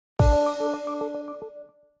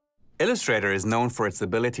Illustrator is known for its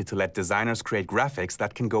ability to let designers create graphics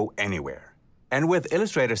that can go anywhere. And with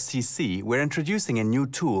Illustrator CC, we're introducing a new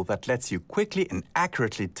tool that lets you quickly and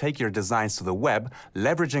accurately take your designs to the web,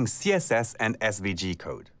 leveraging CSS and SVG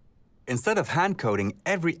code. Instead of hand-coding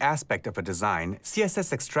every aspect of a design,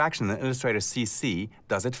 CSS extraction in Illustrator CC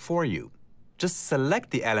does it for you. Just select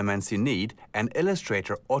the elements you need, and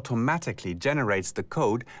Illustrator automatically generates the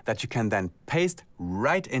code that you can then paste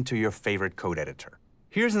right into your favorite code editor.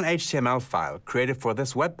 Here's an HTML file created for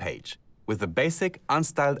this web page, with the basic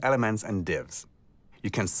unstyled elements and divs. You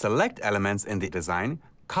can select elements in the design,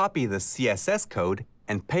 copy the CSS code,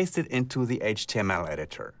 and paste it into the HTML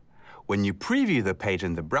editor. When you preview the page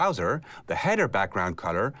in the browser, the header background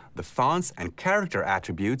color, the fonts and character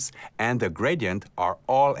attributes, and the gradient are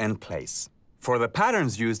all in place. For the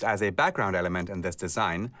patterns used as a background element in this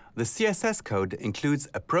design, the CSS code includes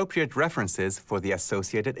appropriate references for the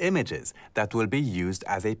associated images that will be used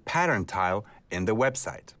as a pattern tile in the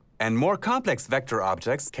website. And more complex vector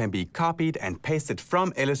objects can be copied and pasted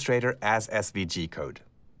from Illustrator as SVG code.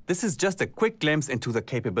 This is just a quick glimpse into the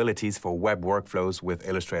capabilities for web workflows with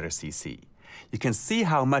Illustrator CC. You can see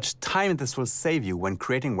how much time this will save you when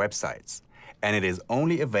creating websites, and it is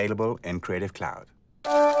only available in Creative Cloud.